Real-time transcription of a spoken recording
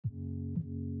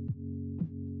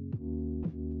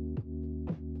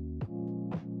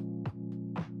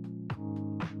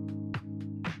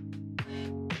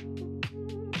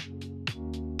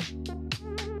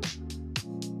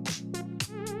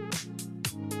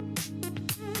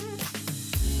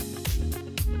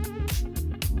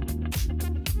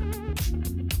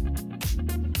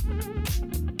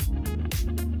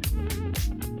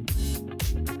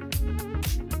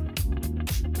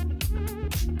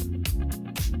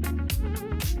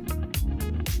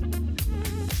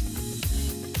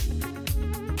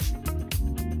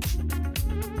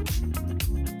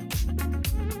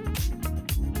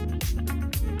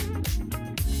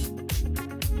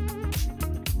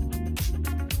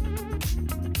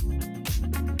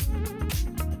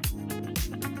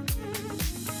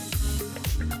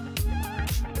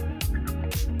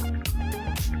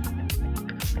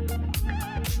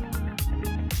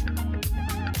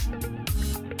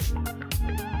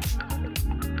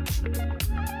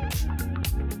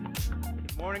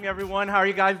morning, everyone. How are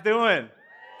you guys doing?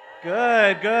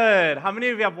 Good, good. How many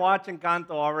of you have watched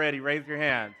Encanto already? Raise your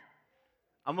hand.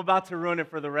 I'm about to ruin it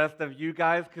for the rest of you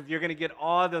guys because you're going to get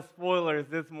all the spoilers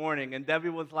this morning. And Debbie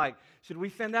was like, should we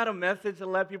send out a message to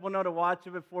let people know to watch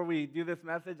it before we do this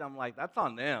message? I'm like, that's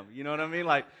on them. You know what I mean?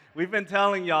 Like, we've been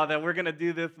telling y'all that we're going to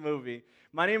do this movie.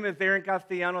 My name is Aaron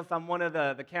Castellanos. I'm one of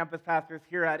the campus pastors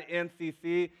here at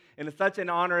NCC. And it's such an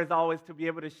honor, as always, to be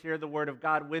able to share the Word of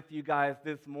God with you guys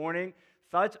this morning.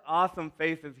 Such awesome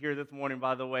faces here this morning,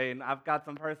 by the way. And I've got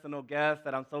some personal guests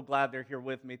that I'm so glad they're here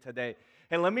with me today.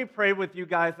 Hey, let me pray with you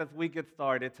guys as we get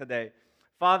started today.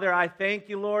 Father, I thank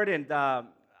you, Lord, and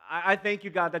I thank you,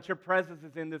 God, that your presence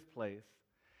is in this place.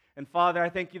 And Father, I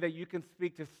thank you that you can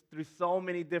speak through so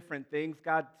many different things,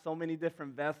 God, so many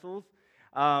different vessels.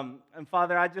 And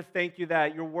Father, I just thank you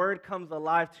that your word comes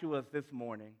alive to us this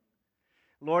morning.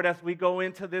 Lord, as we go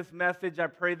into this message, I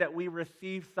pray that we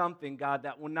receive something, God,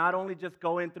 that will not only just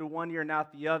go in through one ear and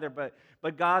out the other,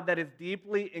 but God, that is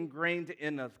deeply ingrained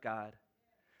in us, God.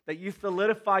 That you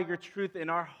solidify your truth in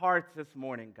our hearts this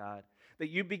morning, God. That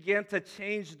you begin to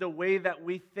change the way that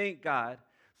we think, God,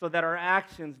 so that our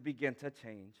actions begin to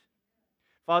change.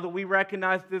 Father, we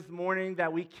recognize this morning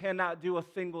that we cannot do a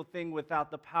single thing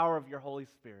without the power of your Holy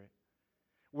Spirit.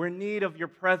 We're in need of your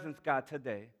presence, God,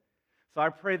 today. So I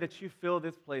pray that you fill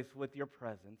this place with your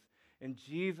presence. In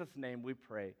Jesus' name we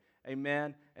pray.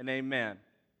 Amen and amen.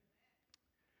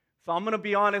 So I'm going to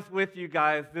be honest with you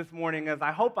guys this morning, as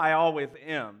I hope I always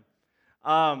am.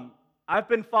 I've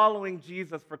been following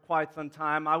Jesus for quite some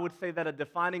time. I would say that a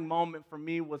defining moment for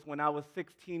me was when I was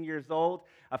 16 years old.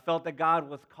 I felt that God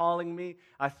was calling me.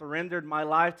 I surrendered my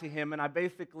life to him, and I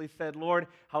basically said, Lord,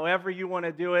 however you want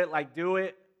to do it, do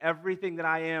it. Everything that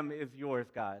I am is yours,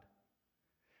 God.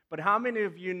 But how many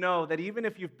of you know that even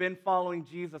if you've been following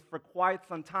Jesus for quite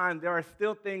some time, there are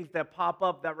still things that pop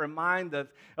up that remind us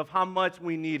of how much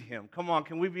we need him? Come on,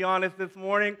 can we be honest this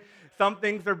morning? Some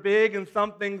things are big and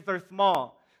some things are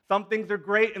small. Some things are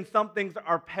great and some things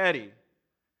are petty.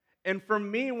 And for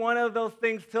me, one of those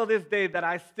things till this day that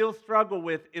I still struggle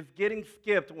with is getting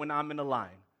skipped when I'm in a line.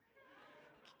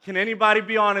 Can anybody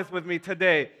be honest with me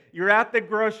today? You're at the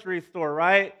grocery store,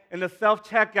 right? In the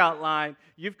self-checkout line.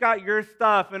 You've got your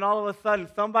stuff, and all of a sudden,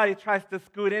 somebody tries to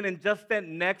scoot in and just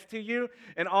stand next to you,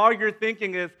 and all you're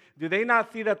thinking is, do they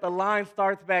not see that the line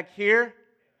starts back here?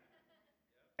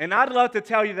 And I'd love to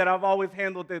tell you that I've always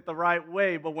handled it the right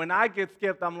way, but when I get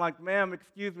skipped, I'm like, ma'am,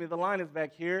 excuse me, the line is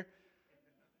back here.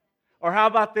 Or how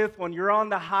about this one? You're on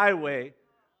the highway,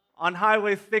 on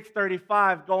Highway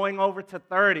 635 going over to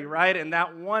 30, right? And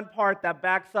that one part that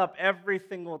backs up every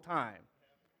single time.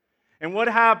 And what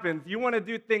happens? You want to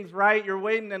do things right, you're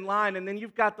waiting in line, and then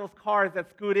you've got those cars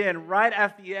that scoot in right as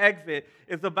the exit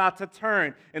is about to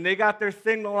turn. And they got their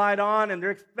signal light on, and they're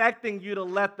expecting you to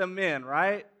let them in,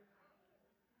 right?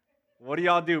 What do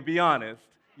y'all do? Be honest.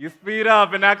 You speed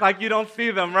up and act like you don't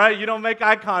see them, right? You don't make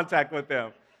eye contact with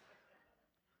them.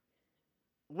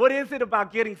 What is it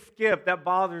about getting skipped that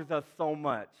bothers us so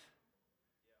much?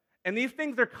 And these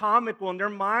things are comical and they're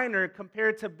minor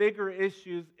compared to bigger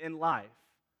issues in life.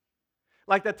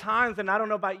 Like the times, and I don't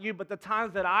know about you, but the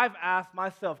times that I've asked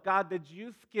myself, God, did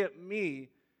you skip me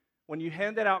when you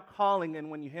handed out calling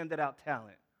and when you handed out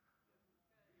talent?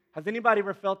 Has anybody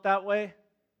ever felt that way?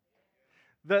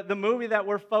 The movie that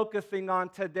we're focusing on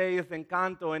today is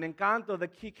Encanto. And Encanto, the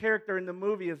key character in the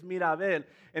movie is Mirabel.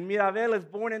 And Mirabel is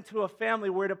born into a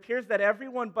family where it appears that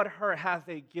everyone but her has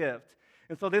a gift.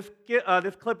 And so this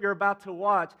clip you're about to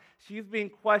watch, she's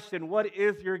being questioned, what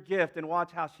is your gift? And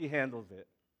watch how she handles it.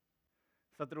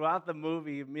 So throughout the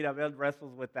movie, Mirabel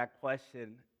wrestles with that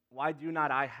question, why don't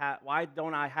I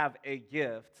have a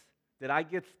gift? Did I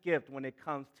get skipped when it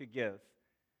comes to gifts?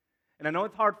 And I know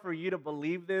it's hard for you to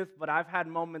believe this, but I've had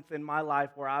moments in my life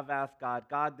where I've asked God,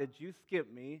 God, did you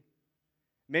skip me?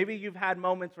 Maybe you've had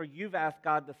moments where you've asked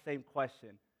God the same question.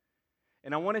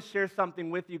 And I want to share something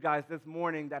with you guys this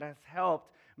morning that has helped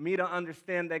me to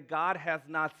understand that God has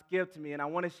not skipped me. And I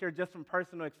want to share just from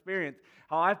personal experience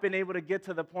how I've been able to get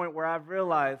to the point where I've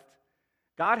realized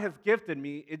God has gifted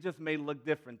me. It just may look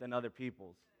different than other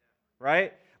people's,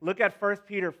 right? Look at 1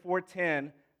 Peter 1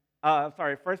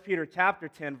 Peter chapter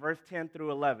 10, verse 10 through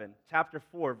 11. Chapter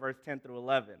 4, verse 10 through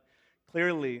 11.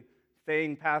 Clearly,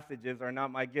 saying passages are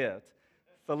not my gift.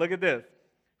 So look at this.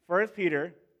 1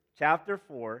 Peter chapter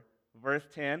 4, verse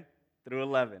 10 through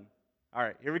 11. All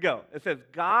right, here we go. It says,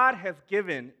 God has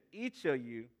given each of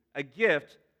you a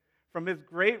gift from his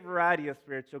great variety of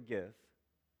spiritual gifts.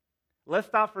 Let's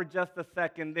stop for just a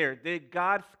second there. Did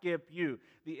God skip you?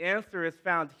 The answer is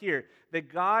found here,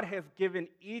 that God has given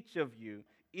each of you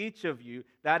each of you.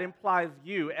 That implies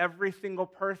you, every single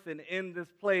person in this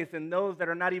place, and those that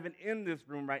are not even in this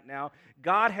room right now.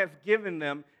 God has given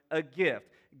them a gift.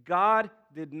 God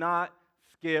did not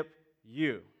skip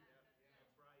you.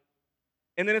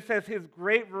 And then it says his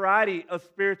great variety of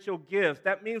spiritual gifts.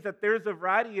 That means that there's a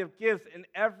variety of gifts, and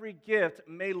every gift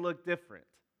may look different.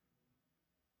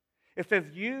 It says,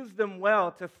 use them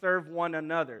well to serve one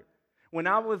another. When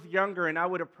I was younger and I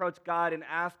would approach God and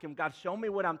ask him, God, show me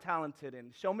what I'm talented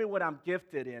in. Show me what I'm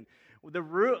gifted in. The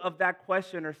root of that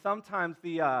question, or sometimes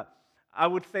I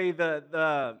would say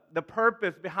the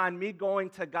purpose behind me going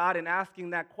to God and asking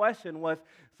that question was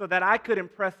so that I could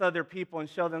impress other people and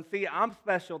show them, see, I'm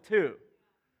special too.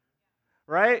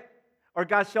 Right? Or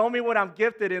God, show me what I'm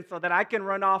gifted in so that I can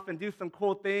run off and do some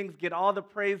cool things, get all the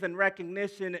praise and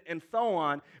recognition and so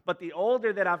on. But the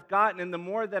older that I've gotten and the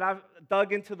more that I've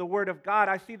dug into the Word of God,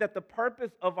 I see that the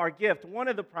purpose of our gift, one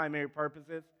of the primary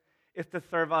purposes, is to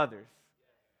serve others.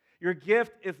 Your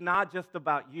gift is not just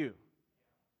about you.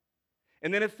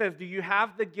 And then it says, do you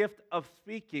have the gift of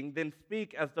speaking? Then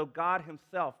speak as though God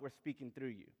himself were speaking through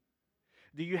you.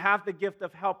 Do you have the gift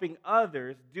of helping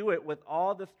others? Do it with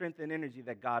all the strength and energy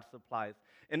that God supplies.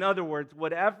 In other words,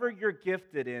 whatever you're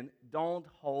gifted in, don't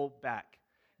hold back.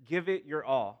 Give it your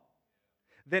all.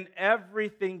 Then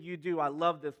everything you do, I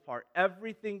love this part,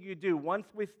 everything you do, once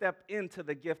we step into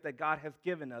the gift that God has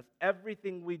given us,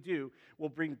 everything we do will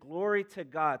bring glory to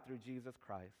God through Jesus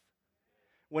Christ.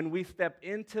 When we step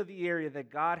into the area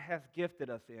that God has gifted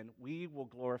us in, we will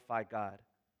glorify God.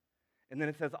 And then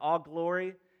it says, all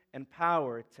glory and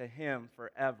power to him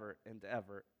forever and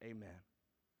ever. Amen.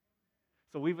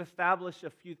 So we've established a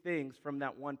few things from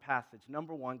that one passage.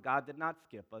 Number one, God did not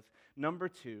skip us. Number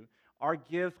two, our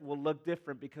gifts will look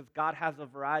different because God has a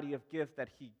variety of gifts that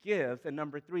he gives. And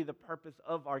number three, the purpose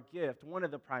of our gift, one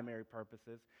of the primary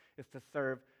purposes, is to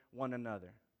serve one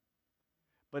another.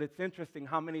 But it's interesting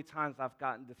how many times I've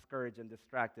gotten discouraged and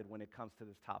distracted when it comes to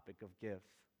this topic of gifts.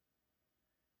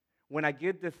 When I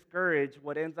get discouraged,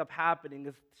 what ends up happening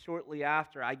is shortly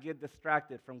after, I get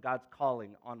distracted from God's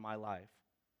calling on my life.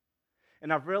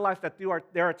 And I've realized that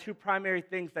there are two primary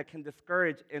things that can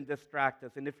discourage and distract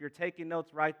us. And if you're taking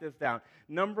notes, write this down.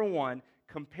 Number one,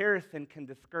 comparison can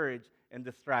discourage and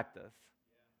distract us.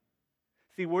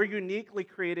 See, we're uniquely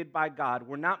created by God.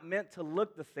 We're not meant to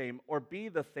look the same or be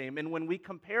the same. And when we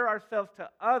compare ourselves to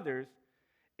others,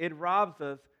 it robs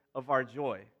us of our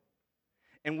joy.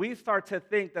 And we start to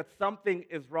think that something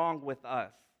is wrong with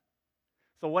us.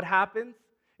 So what happens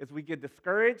is we get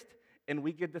discouraged and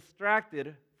we get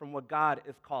distracted from what God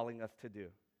is calling us to do.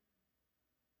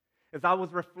 As I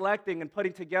was reflecting and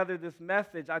putting together this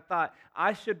message, I thought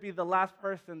I should be the last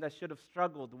person that should have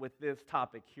struggled with this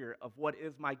topic here of what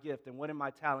is my gift and what am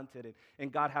I talented in,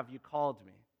 and God, have you called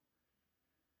me?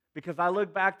 Because I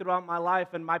look back throughout my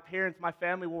life and my parents, my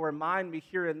family will remind me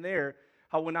here and there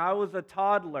how when I was a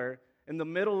toddler, in the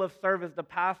middle of service, the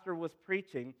pastor was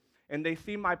preaching, and they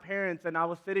see my parents, and I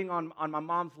was sitting on my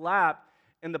mom's lap,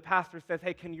 and the pastor says,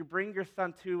 hey, can you bring your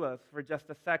son to us for just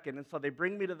a second? And so they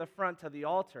bring me to the front to the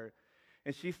altar,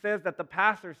 and she says that the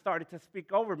pastor started to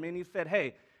speak over me, and he said,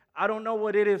 hey, I don't know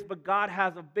what it is, but God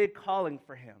has a big calling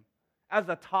for him. As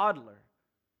a toddler,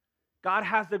 God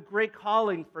has a great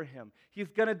calling for him. He's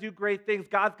going to do great things.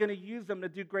 God's going to use him to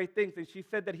do great things. And she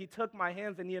said that he took my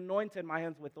hands and he anointed my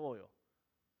hands with oil.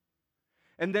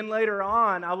 And then later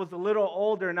on, I was a little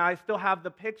older, and I still have the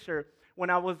picture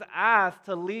when I was asked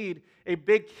to lead a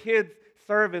big kids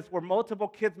service where multiple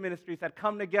kids ministries had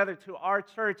come together to our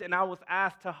church, and I was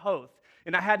asked to host.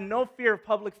 And I had no fear of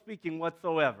public speaking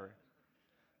whatsoever.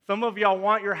 Some of y'all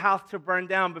want your house to burn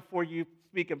down before you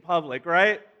speak in public,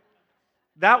 right?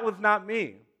 That was not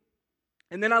me.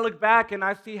 And then I look back and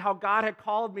I see how God had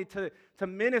called me to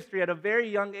ministry at a very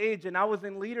young age, and I was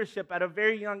in leadership at a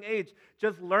very young age,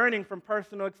 just learning from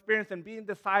personal experience and being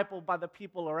discipled by the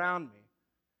people around me.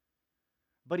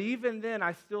 But even then,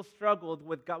 I still struggled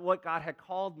with what God had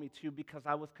called me to because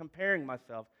I was comparing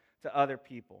myself to other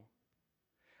people.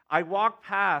 I walked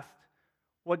past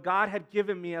what God had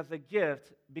given me as a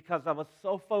gift because I was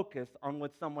so focused on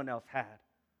what someone else had.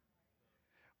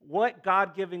 What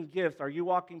God-given gifts are you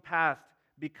walking past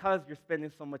because you're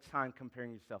spending so much time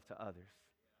comparing yourself to others?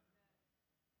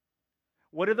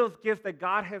 What are those gifts that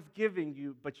God has given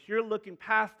you, but you're looking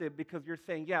past it because you're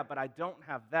saying, yeah, but I don't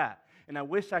have that, and I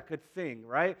wish I could sing,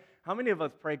 right? How many of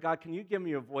us pray, God, can you give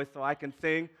me a voice so I can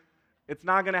sing? It's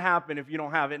not going to happen if you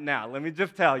don't have it now. Let me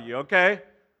just tell you, okay?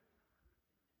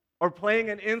 Or playing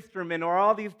an instrument or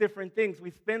all these different things. We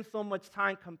spend so much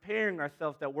time comparing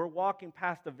ourselves that we're walking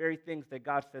past the very things that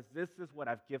God says, this is what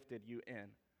I've gifted you in.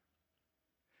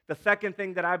 The second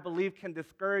thing that I believe can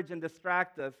discourage and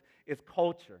distract us is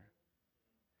culture.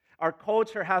 Our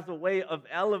culture has a way of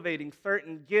elevating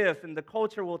certain gifts, and the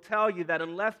culture will tell you that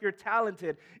unless you're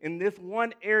talented in this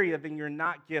one area, then you're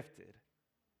not gifted.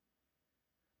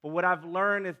 But what I've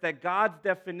learned is that God's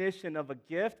definition of a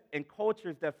gift and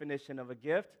culture's definition of a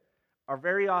gift are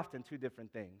very often two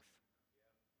different things.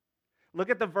 Look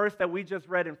at the verse that we just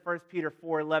read in 1 Peter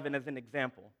 4:11 as an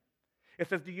example. It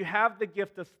says, do you have the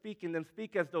gift of speaking? Then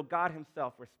speak as though God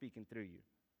himself were speaking through you.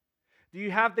 Do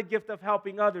you have the gift of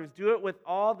helping others? Do it with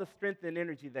all the strength and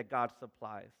energy that God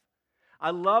supplies. I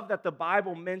love that the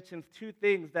Bible mentions two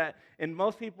things that in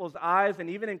most people's eyes and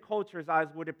even in culture's eyes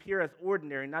would appear as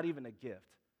ordinary, not even a gift.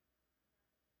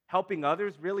 Helping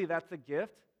others, really, that's a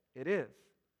gift? It is.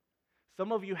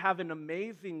 Some of you have an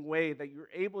amazing way that you're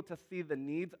able to see the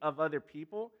needs of other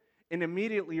people, and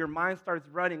immediately your mind starts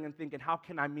running and thinking, how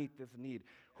can I meet this need?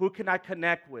 Who can I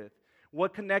connect with?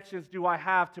 What connections do I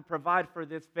have to provide for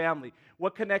this family?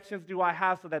 What connections do I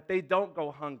have so that they don't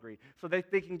go hungry, so that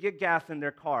they can get gas in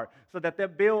their car, so that their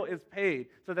bill is paid,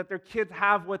 so that their kids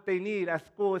have what they need as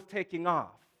school is taking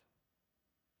off?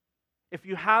 If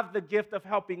you have the gift of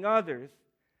helping others,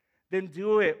 then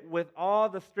do it with all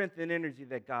the strength and energy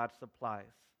that God supplies.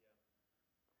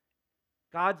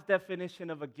 God's definition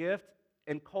of a gift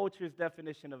and culture's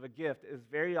definition of a gift is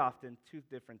very often two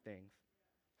different things.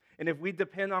 And if we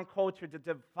depend on culture to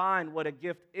define what a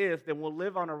gift is, then we'll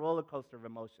live on a roller coaster of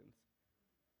emotions.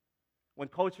 When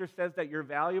culture says that you're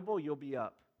valuable, you'll be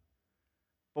up.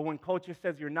 But when culture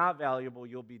says you're not valuable,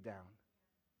 you'll be down.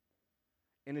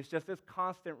 And it's just this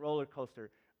constant roller coaster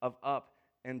of up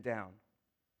and down.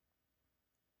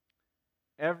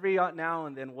 Every now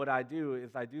and then what I do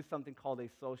is I do something called a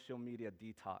social media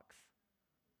detox.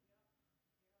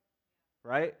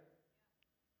 Right?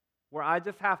 Where I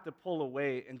just have to pull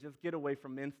away and just get away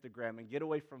from Instagram and get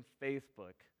away from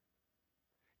Facebook.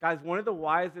 Guys, one of the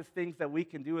wisest things that we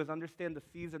can do is understand the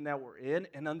season that we're in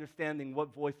and understanding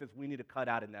what voices we need to cut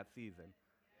out in that season.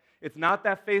 It's not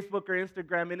that Facebook or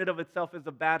Instagram in and of itself is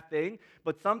a bad thing,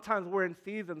 but sometimes we're in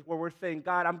seasons where we're saying,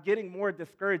 God, I'm getting more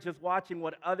discouraged just watching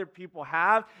what other people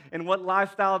have and what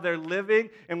lifestyle they're living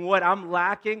and what I'm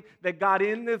lacking, that God,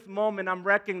 in this moment, I'm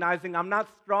recognizing I'm not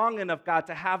strong enough, God,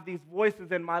 to have these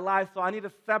voices in my life, so I need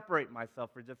to separate myself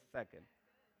for just a second.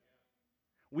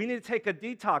 We need to take a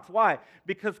detox. Why?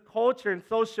 Because culture and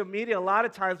social media a lot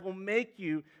of times will make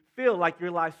you feel like your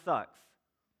life sucks.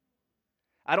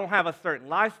 I don't have a certain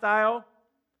lifestyle.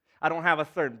 I don't have a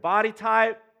certain body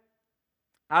type.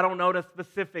 I don't know the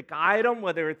specific item,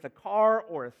 whether it's a car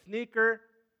or a sneaker.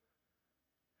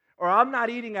 Or I'm not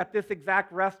eating at this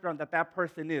exact restaurant that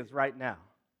person is right now.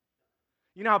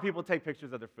 You know how people take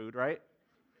pictures of their food, right?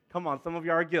 Come on, some of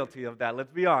you are guilty of that,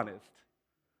 let's be honest.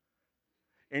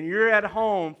 And you're at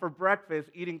home for breakfast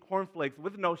eating cornflakes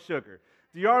with no sugar.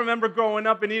 Do y'all remember growing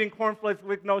up and eating cornflakes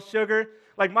with no sugar?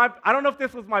 I don't know if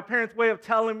this was my parents' way of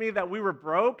telling me that we were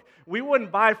broke. We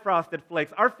wouldn't buy Frosted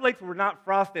Flakes. Our flakes were not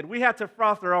frosted. We had to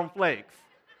frost our own flakes.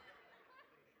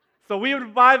 So we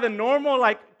would buy the normal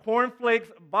cornflakes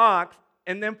box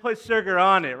and then put sugar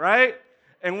on it, right?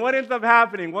 And what ends up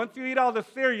happening? Once you eat all the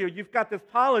cereal, you've got this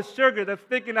pile of sugar that's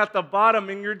sticking at the bottom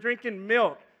and you're drinking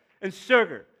milk and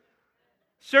sugar.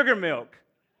 Sugar milk.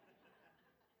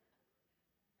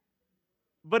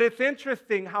 But it's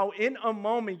interesting how in a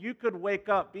moment you could wake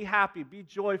up, be happy, be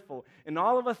joyful, and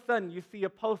all of a sudden you see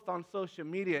a post on social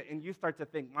media and you start to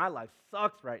think, my life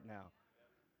sucks right now.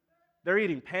 They're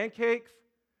eating pancakes.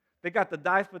 They got the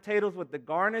diced potatoes with the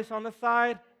garnish on the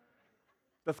side.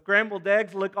 The scrambled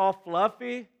eggs look all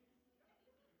fluffy.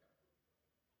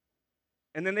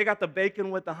 And then they got the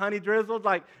bacon with the honey drizzled.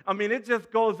 It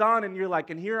just goes on and you're like,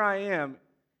 and here I am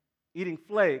eating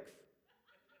flakes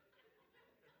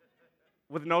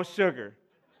with no sugar.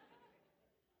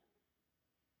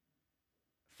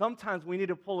 Sometimes we need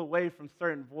to pull away from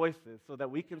certain voices so that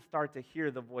we can start to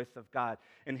hear the voice of God.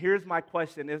 And here's my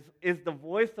question. Is the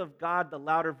voice of God the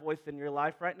louder voice in your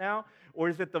life right now? Or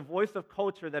is it the voice of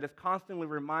culture that is constantly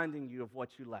reminding you of what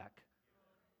you lack?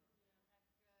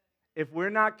 If we're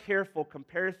not careful,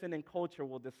 comparison and culture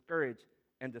will discourage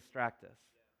and distract us.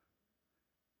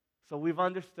 So we've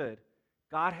understood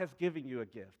God has given you a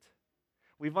gift.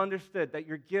 We've understood that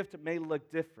your gift may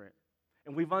look different.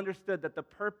 And we've understood that the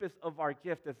purpose of our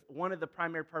gift is one of the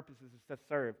primary purposes is to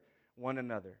serve one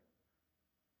another.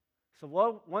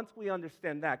 So once we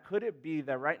understand that, could it be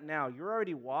that right now you're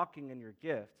already walking in your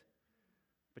gift,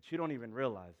 but you don't even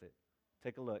realize it?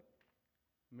 Take a look.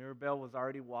 Mirabelle was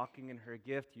already walking in her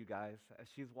gift, you guys, as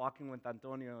she's walking with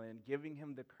Antonio and giving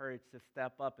him the courage to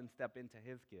step up and step into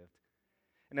his gift.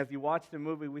 And as you watch the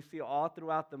movie, we see all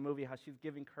throughout the movie how she's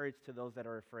giving courage to those that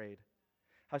are afraid,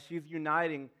 how she's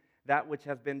uniting that which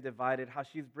has been divided, how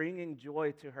she's bringing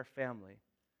joy to her family.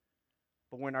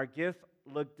 But when our gifts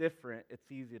look different,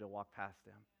 it's easy to walk past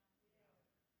them.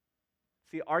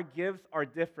 See, our gifts are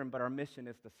different, but our mission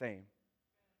is the same.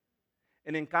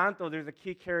 In Encanto, there's a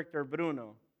key character,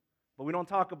 Bruno. But we don't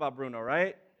talk about Bruno,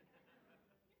 right?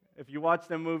 If you watch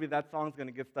the movie, that song's going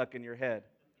to get stuck in your head.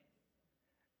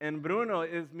 And Bruno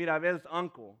is Mirabel's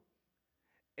uncle.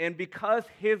 And because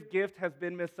his gift has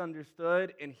been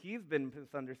misunderstood and he's been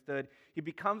misunderstood, he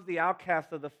becomes the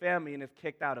outcast of the family and is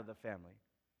kicked out of the family.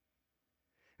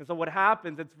 And so what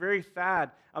happens, it's very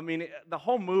sad. I mean, the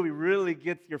whole movie really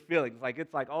gets your feelings.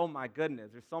 It's like, oh my goodness,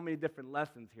 there's so many different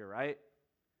lessons here, right?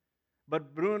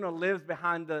 But Bruno lives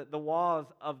behind the walls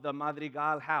of the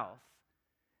Madrigal house.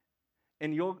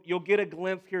 And you'll get a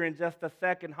glimpse here in just a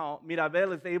second how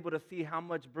Mirabel is able to see how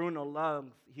much Bruno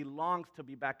loves. He longs to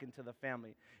be back into the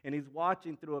family. And he's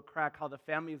watching through a crack how the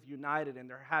family is united and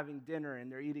they're having dinner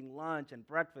and they're eating lunch and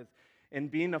breakfast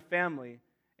and being a family.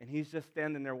 And he's just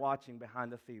standing there watching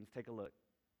behind the scenes. Take a look.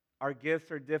 Our gifts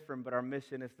are different, but our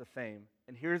mission is the same.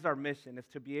 And here's our mission, is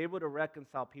to be able to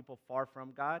reconcile people far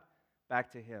from God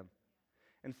back to Him.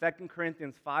 In 2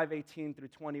 Corinthians 5:18 through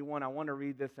 21, I want to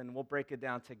read this and we'll break it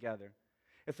down together.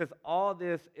 It says, all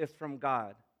this is from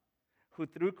God, who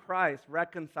through Christ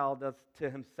reconciled us to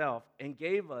Himself and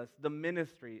gave us the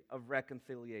ministry of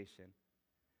reconciliation.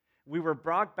 We were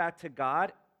brought back to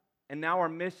God, and now our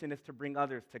mission is to bring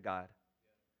others to God.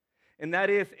 And that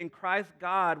is, in Christ,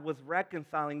 God was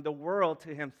reconciling the world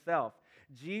to Himself.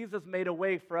 Jesus made a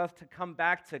way for us to come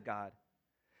back to God,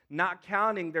 not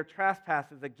counting their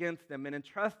trespasses against them and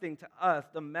entrusting to us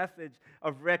the message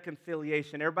of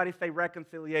reconciliation. Everybody say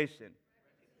reconciliation.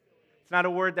 It's not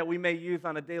a word that we may use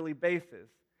on a daily basis,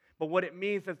 but what it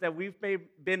means is that we've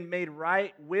been made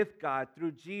right with God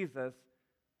through Jesus.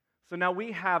 So now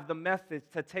we have the message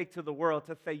to take to the world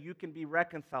to say you can be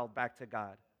reconciled back to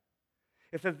God.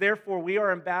 It says, therefore, we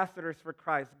are ambassadors for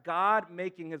Christ, God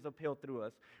making His appeal through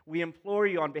us. We implore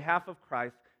you on behalf of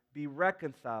Christ, be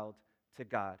reconciled to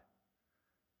God.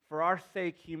 For our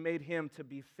sake, He made Him to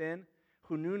be sin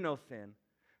who knew no sin,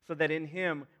 so that in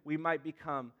Him we might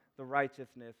become the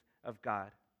righteousness of God.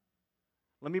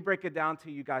 Let me break it down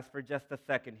to you guys for just a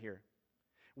second here.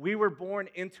 We were born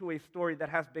into a story that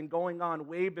has been going on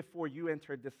way before you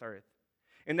entered this earth.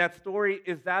 And that story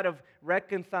is that of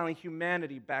reconciling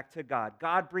humanity back to God.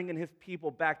 God bringing His people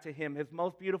back to Him, His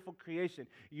most beautiful creation.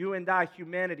 You and I,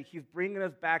 humanity, He's bringing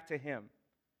us back to Him.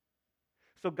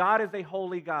 So God is a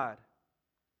holy God.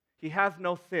 He has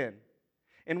no sin.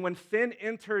 And when sin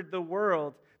entered the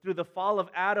world through the fall of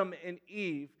Adam and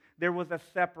Eve, there was a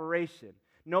separation.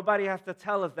 Nobody has to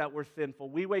tell us that we're sinful.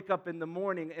 We wake up in the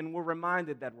morning and we're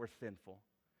reminded that we're sinful.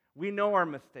 We know our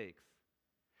mistakes.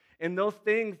 And those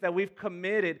things that we've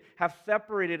committed have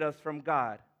separated us from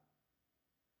God.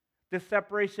 This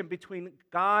separation between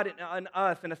God and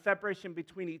us, and a separation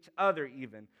between each other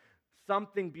even.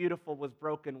 Something beautiful was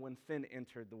broken when sin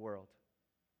entered the world.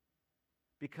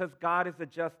 Because God is a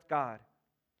just God,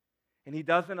 and He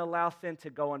doesn't allow sin to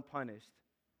go unpunished,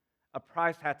 a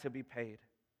price had to be paid.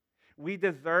 We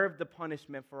deserve the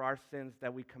punishment for our sins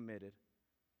that we committed.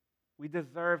 We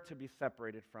deserve to be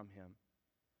separated from Him.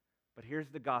 But here's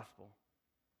the gospel.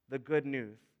 The good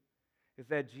news is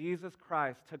that Jesus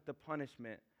Christ took the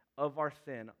punishment of our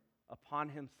sin upon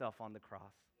Himself on the cross.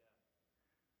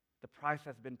 The price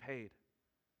has been paid.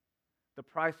 The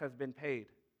price has been paid.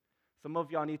 Some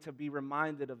of y'all need to be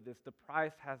reminded of this. The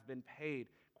price has been paid.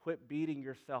 Quit beating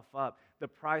yourself up. The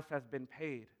price has been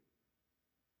paid.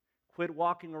 Quit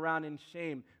walking around in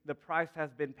shame. The price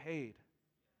has been paid.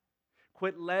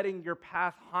 Quit letting your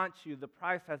past haunt you. The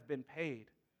price has been paid.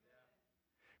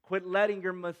 Quit letting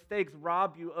your mistakes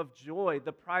rob you of joy.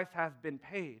 The price has been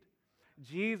paid.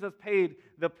 Jesus paid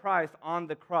the price on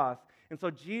the cross. And so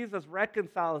Jesus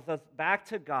reconciles us back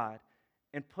to God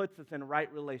and puts us in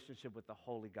right relationship with the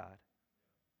holy God.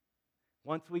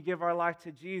 Once we give our life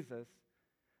to Jesus,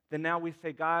 then now we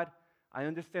say, God, I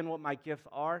understand what my gifts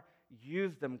are.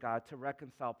 Use them, God, to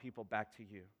reconcile people back to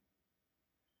you.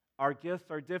 Our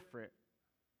gifts are different,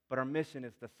 but our mission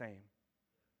is the same.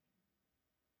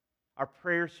 Our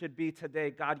prayer should be today,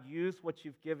 God, use what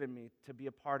you've given me to be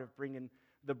a part of bringing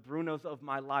the Brunos of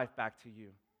my life back to you.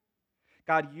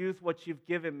 God, use what you've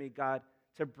given me, God,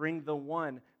 to bring the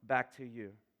one back to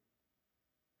you.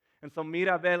 And so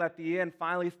Mirabel at the end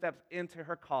finally steps into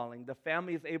her calling. The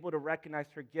family is able to recognize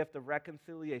her gift of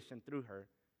reconciliation through her.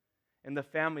 And the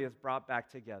family is brought back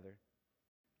together.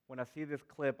 When I see this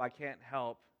clip, I can't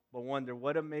help but wonder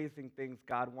what amazing things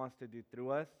God wants to do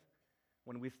through us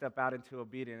when we step out into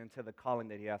obedience, into the calling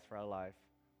that He has for our life.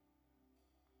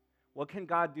 What can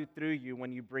God do through you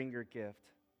when you bring your gift?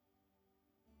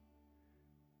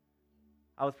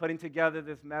 I was putting together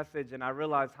this message and I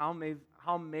realized how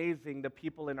amazing the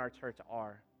people in our church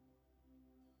are.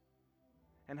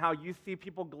 And how you see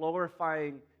people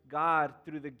glorifying God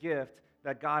through the gift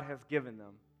that God has given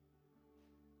them.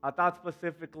 I thought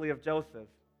specifically of Joseph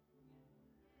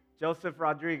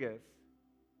Rodriguez.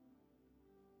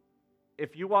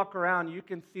 If you walk around, you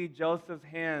can see Joseph's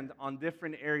hand on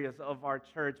different areas of our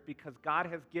church because God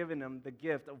has given him the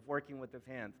gift of working with his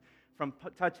hands. From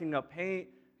touching up paint,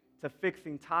 to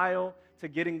fixing tile, to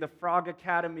getting the Frog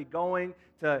Academy going,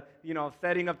 to,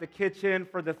 setting up the kitchen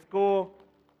for the school.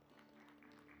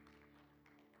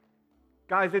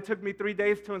 Guys, it took me 3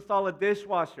 days to install a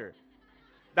dishwasher.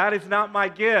 That is not my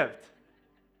gift.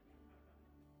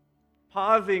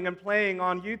 Pausing and playing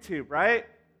on YouTube, right?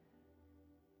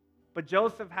 But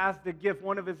Joseph has the gift.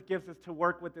 One of his gifts is to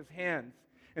work with his hands.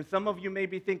 And some of you may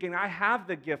be thinking, I have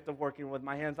the gift of working with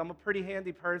my hands. I'm a pretty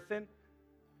handy person.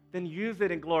 Then use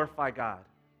it and glorify God.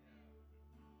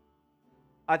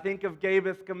 I think of Gabe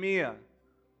Escamilla,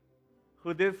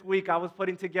 who this week I was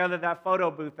putting together that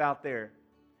photo booth out there.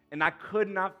 And I could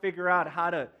not figure out how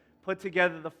to put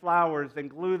together the flowers and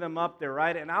glue them up there,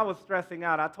 right? And I was stressing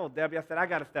out. I told Debbie, I said, I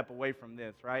got to step away from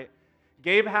this, right?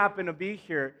 Gabe happened to be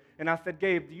here, and I said,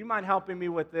 Gabe, do you mind helping me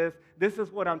with this? This is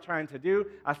what I'm trying to do.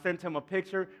 I sent him a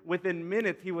picture. Within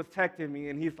minutes, he was texting me,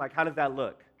 and he's like, how does that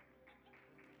look?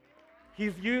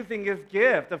 He's using his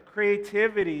gift of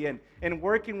creativity and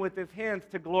working with his hands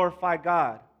to glorify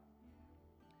God.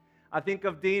 I think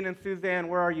of Dean and Suzanne.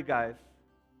 Where are you guys?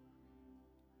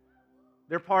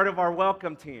 They're part of our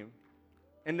welcome team.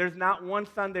 And there's not one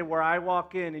Sunday where I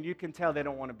walk in and you can tell they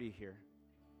don't want to be here.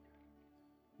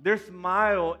 Their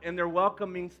smile and their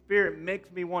welcoming spirit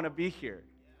makes me want to be here.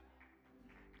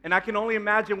 And I can only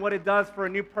imagine what it does for a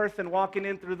new person walking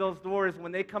in through those doors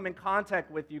when they come in contact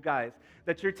with you guys,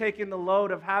 that you're taking the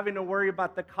load of having to worry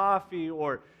about the coffee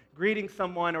or greeting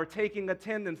someone or taking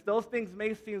attendance. Those things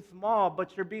may seem small,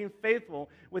 but you're being faithful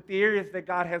with the areas that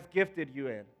God has gifted you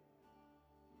in.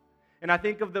 And I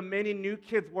think of the many new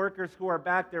kids workers who are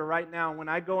back there right now. When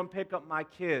I go and pick up my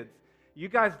kids, you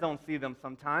guys don't see them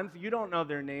sometimes. You don't know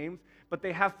their names, but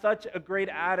they have such a great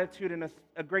attitude and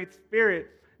a great spirit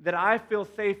that I feel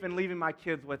safe in leaving my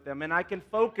kids with them, and I can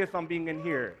focus on being in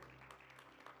here.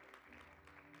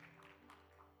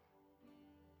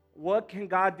 What can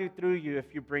God do through you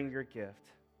if you bring your gift?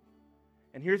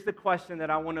 And here's the question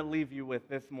that I want to leave you with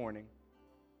this morning.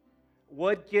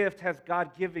 What gift has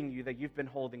God given you that you've been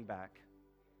holding back?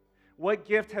 What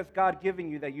gift has God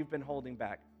given you that you've been holding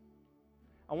back?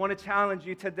 I want to challenge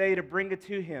you today to bring it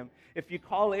to Him. If you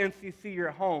call NCC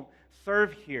your home,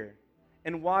 serve here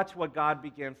and watch what God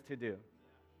begins to do.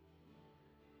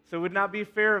 So it would not be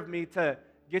fair of me to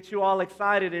get you all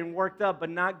excited and worked up but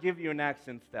not give you an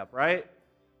action step, right?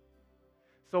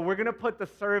 So we're going to put the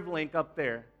serve link up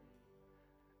there.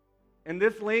 And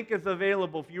this link is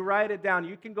available. If you write it down,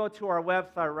 you can go to our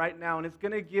website right now, and it's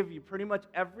going to give you pretty much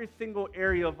every single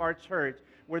area of our church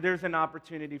where there's an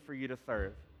opportunity for you to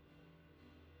serve.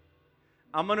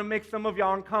 I'm going to make some of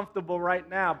y'all uncomfortable right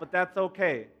now, but that's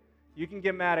okay. You can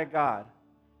get mad at God.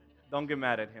 Don't get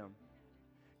mad at Him.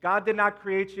 God did not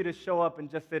create you to show up and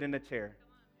just sit in a chair.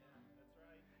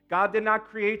 God did not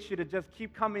create you to just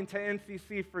keep coming to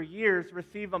NCC for years,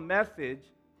 receive a message,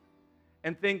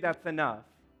 and think that's enough.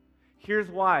 Here's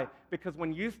why. Because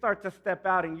when you start to step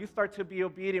out and you start to be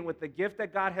obedient with the gift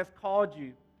that God has called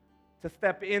you to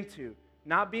step into,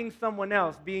 not being someone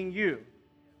else, being you,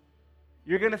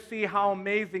 you're going to see how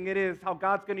amazing it is, how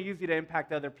God's going to use you to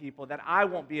impact other people that I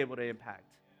won't be able to impact.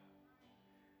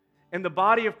 And the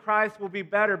body of Christ will be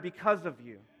better because of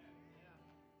you.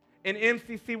 And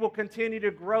NCC will continue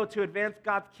to grow to advance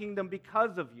God's kingdom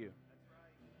because of you.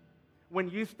 When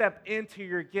you step into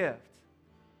your gift.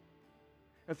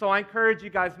 And so I encourage you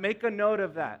guys, make a note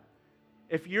of that.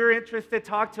 If you're interested,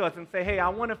 talk to us and say, hey, I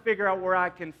want to figure out where I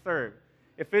can serve.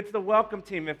 If it's the welcome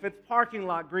team, if it's parking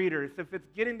lot greeters, if it's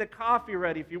getting the coffee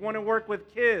ready, if you want to work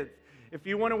with kids, if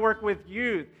you want to work with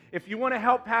youth, if you want to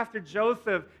help Pastor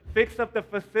Joseph fix up the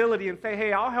facility and say,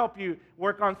 hey, I'll help you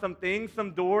work on some things,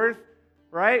 some doors,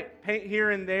 right? Paint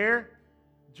here and there,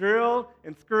 drill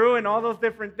and screw and all those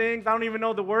different things. I don't even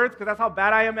know the words because that's how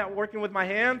bad I am at working with my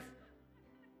hands.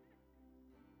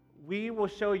 We will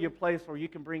show you a place where you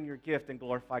can bring your gift and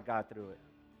glorify God through it.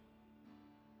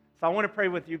 So I want to pray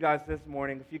with you guys this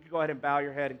morning. If you could go ahead and bow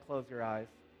your head and close your eyes.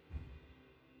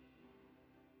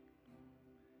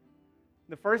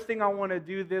 The first thing I want to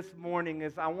do this morning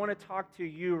is I want to talk to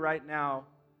you right now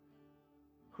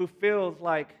who feels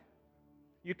like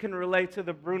you can relate to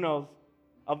the Brunos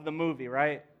of the movie,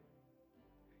 right?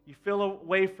 You feel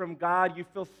away from God. You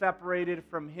feel separated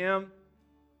from Him.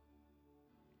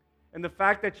 And the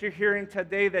fact that you're hearing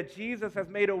today that Jesus has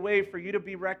made a way for you to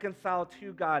be reconciled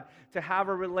to God, to have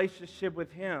a relationship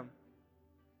with Him,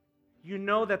 you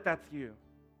know that that's you.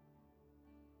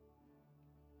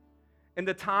 And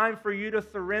the time for you to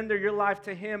surrender your life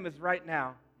to Him is right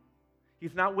now.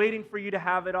 He's not waiting for you to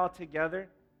have it all together.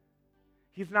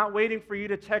 He's not waiting for you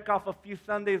to check off a few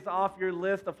Sundays off your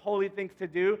list of holy things to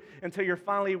do until you're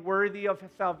finally worthy of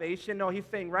His salvation. No, He's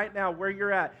saying right now, where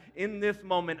you're at, in this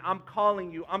moment, I'm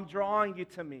calling you. I'm drawing you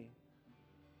to me.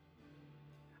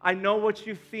 I know what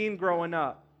you've seen growing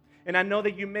up. And I know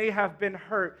that you may have been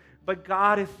hurt, but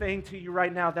God is saying to you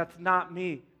right now, that's not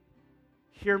me.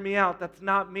 Hear me out, that's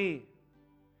not me.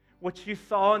 What you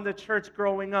saw in the church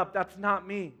growing up, that's not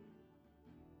me.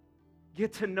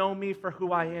 Get to know me for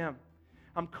who I am.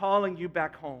 I'm calling you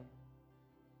back home.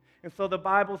 And so the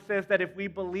Bible says that if we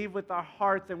believe with our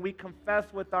hearts and we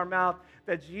confess with our mouth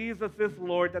that Jesus is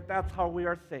Lord, that's how we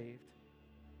are saved.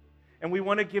 And we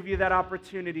want to give you that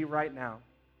opportunity right now.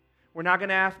 We're not going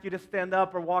to ask you to stand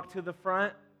up or walk to the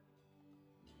front.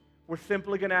 We're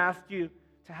simply going to ask you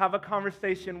to have a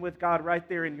conversation with God right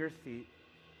there in your seat.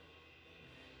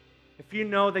 If you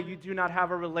know that you do not have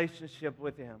a relationship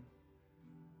with Him,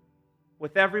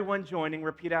 with everyone joining,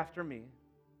 repeat after me.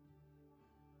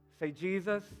 Say,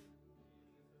 Jesus,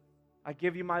 I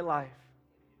give you my life.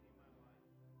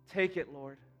 Take it,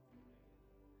 Lord.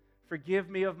 Forgive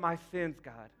me of my sins,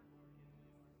 God.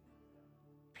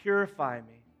 Purify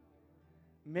me.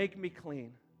 Make me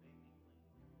clean.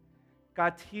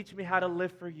 God, teach me how to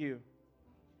live for you.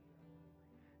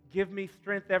 Give me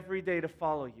strength every day to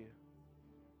follow you.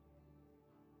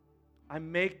 I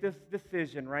make this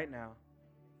decision right now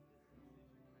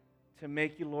to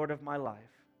make you Lord of my life.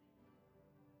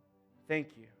 Thank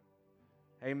you.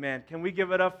 Amen. Can we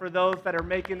give it up for those that are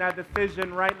making that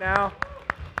decision right now?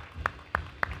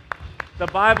 The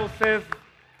Bible says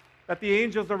that the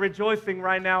angels are rejoicing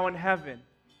right now in heaven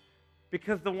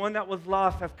because the one that was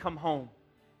lost has come home.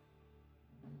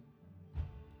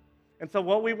 And so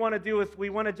what we want to do is we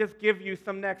want to just give you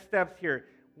some next steps here.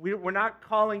 We're not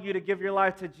calling you to give your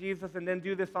life to Jesus and then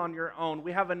do this on your own.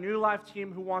 We have a new life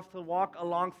team who wants to walk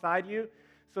alongside you.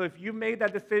 So if you made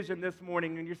that decision this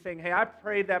morning and you're saying, hey, I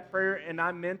prayed that prayer and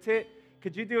I meant it,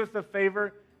 could you do us a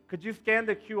favor? Could you scan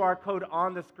the QR code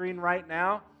on the screen right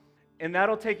now? And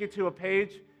that'll take you to a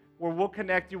page where we'll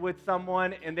connect you with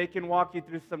someone and they can walk you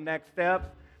through some next steps.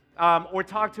 Or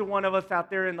talk to one of us out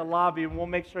there in the lobby and we'll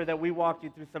make sure that we walk you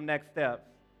through some next steps.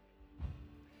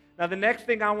 Now, the next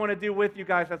thing I want to do with you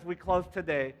guys as we close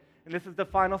today, and this is the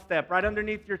final step, right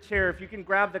underneath your chair, if you can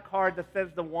grab the card that says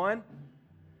the one.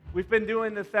 We've been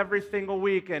doing this every single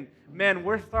week, and man,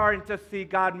 we're starting to see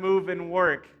God move and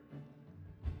work.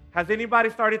 Has anybody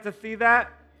started to see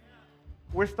that?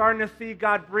 We're starting to see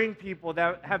God bring people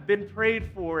that have been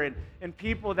prayed for and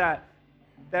people that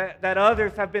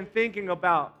others have been thinking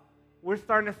about. We're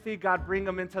starting to see God bring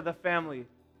them into the family.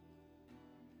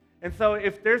 And so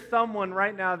if there's someone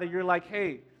right now that you're like,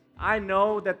 hey, I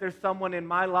know that there's someone in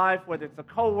my life, whether it's a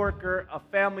coworker, a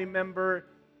family member,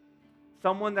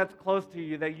 someone that's close to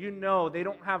you that you know they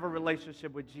don't have a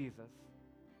relationship with Jesus.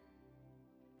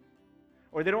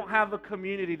 Or they don't have a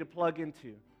community to plug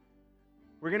into.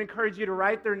 We're going to encourage you to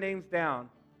write their names down.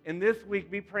 And this week,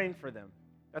 be praying for them.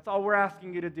 That's all we're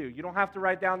asking you to do. You don't have to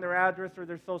write down their address or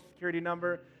their social security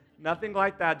number. Nothing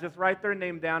like that. Just write their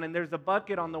name down. And there's a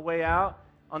bucket on the way out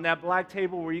on that black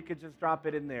table where you could just drop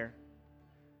it in there.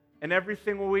 And every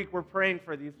single week, we're praying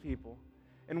for these people.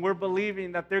 And we're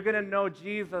believing that they're going to know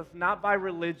Jesus not by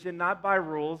religion, not by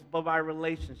rules, but by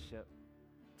relationship.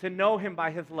 To know Him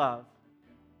by His love.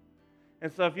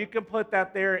 And so if you can put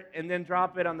that there and then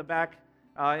drop it on the back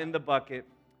in the bucket.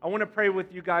 I want to pray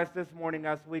with you guys this morning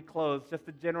as we close. Just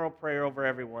a general prayer over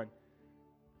everyone.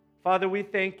 Father, we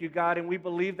thank you, God, and we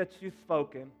believe that you've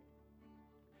spoken.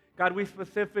 God, we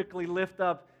specifically lift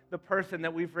up the person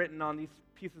that we've written on these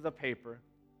pieces of paper.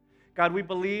 God, we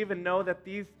believe and know that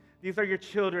these are your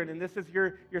children, and this is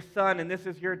your son, and this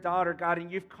is your daughter, God,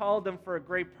 and you've called them for a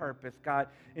great purpose, God,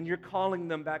 and you're calling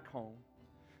them back home.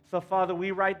 So, Father,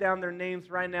 we write down their names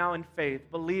right now in faith,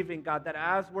 believing, God, that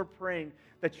as we're praying,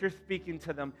 that you're speaking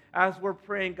to them. As we're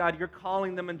praying, God, you're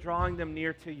calling them and drawing them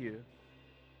near to you.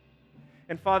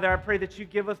 And, Father, I pray that you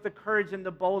give us the courage and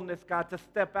the boldness, God, to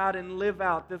step out and live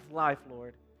out this life,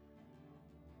 Lord.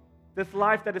 This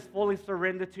life that is fully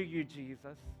surrendered to you,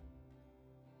 Jesus.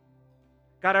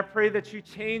 God, I pray that you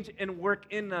change and work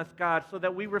in us, God, so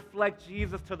that we reflect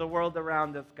Jesus to the world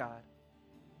around us, God.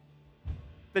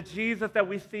 The Jesus that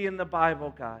we see in the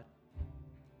Bible, God.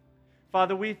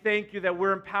 Father, we thank you that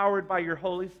we're empowered by your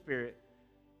Holy Spirit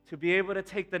to be able to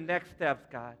take the next steps,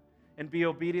 God, and be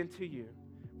obedient to you.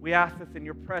 We ask this in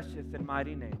your precious and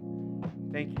mighty name.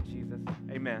 Thank you, Jesus.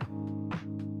 Amen.